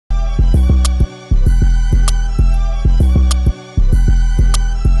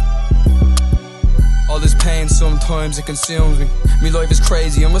times it consumes me. Me life is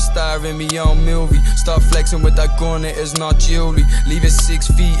crazy, I'm a star in me own movie. Start flexing with that gun, it is not jewelry. Leave it 6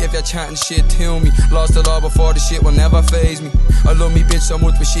 feet if you're chatting shit to me. Lost it all before the shit will never faze me. I love me bitch so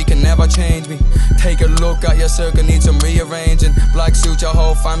much but she can never change me. Take a look at your circle, need some rearranging. Black suit, your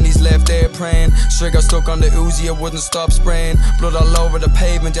whole family's left there praying. Trigger stuck on the Uzi, I wouldn't stop spraying. Blood all over the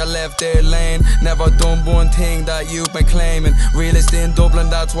pavement, you left there laying. Never done one thing that you've been claiming. Realist in Dublin,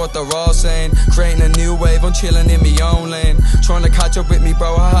 that's what they're all saying. Creating a new wave, I'm chilling in me own lane. Trying to catch up with me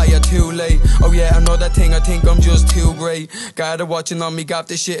bro, haha, you're too late. Oh yeah, another thing, I think I'm just too great. Guy watching on me, got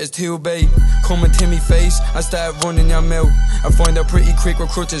this shit is too bait. Coming to me face, I start running your mouth. I find out pretty quick what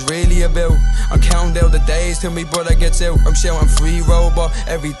Crutch is really about. I'm counting down the days till me brother gets out. I'm shouting free robot,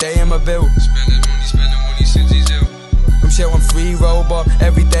 every day I'm about. Spending money since he's out. I'm shouting free robot,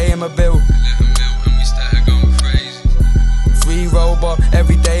 every day I'm about. Let him out and we started going crazy. Free robot,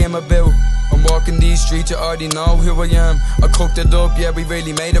 every day I'm about. I'm walking these streets, you already know who I am. I cooked it up, yeah, we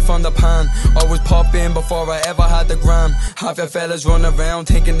really made it from the pan. Always pop in before I ever had the gram. Half your fellas run around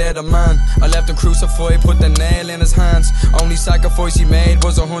thinking they're the man. I left him crucified, put the nail in his hands. Only sacrifice he made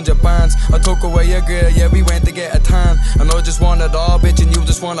was 100 bands. I took away your girl, yeah, we went to get a tan. And I just want it all, bitch, and you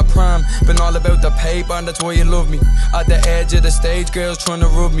just want a pram. Been all about the paper, and that's why you love me. At the edge of the stage, girls trying to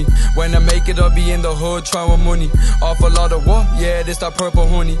rub me. When I make it, I'll be in the hood throwing money. Off a lot of what? Yeah, this that purple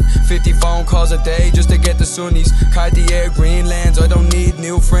honey. 50 phone calls a day just to get the sunnies. Cartier Greenlands, I don't need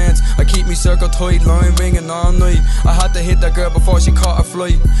new friends. I keep me circle tight, line ringing all night. I had to hit that girl before she caught a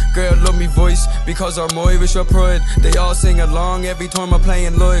flight. Girl love me voice because I'm Irish with pride. They all sing along every time I'm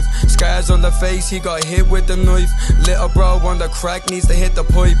playing live. Scars on the face, he got hit with the knife. Little bro on the crack needs to hit the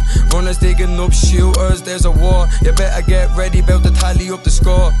pipe. Runners digging up shooters, there's a war. You better get ready, about to tally up the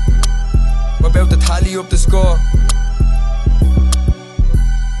score. We're about to tally up the score.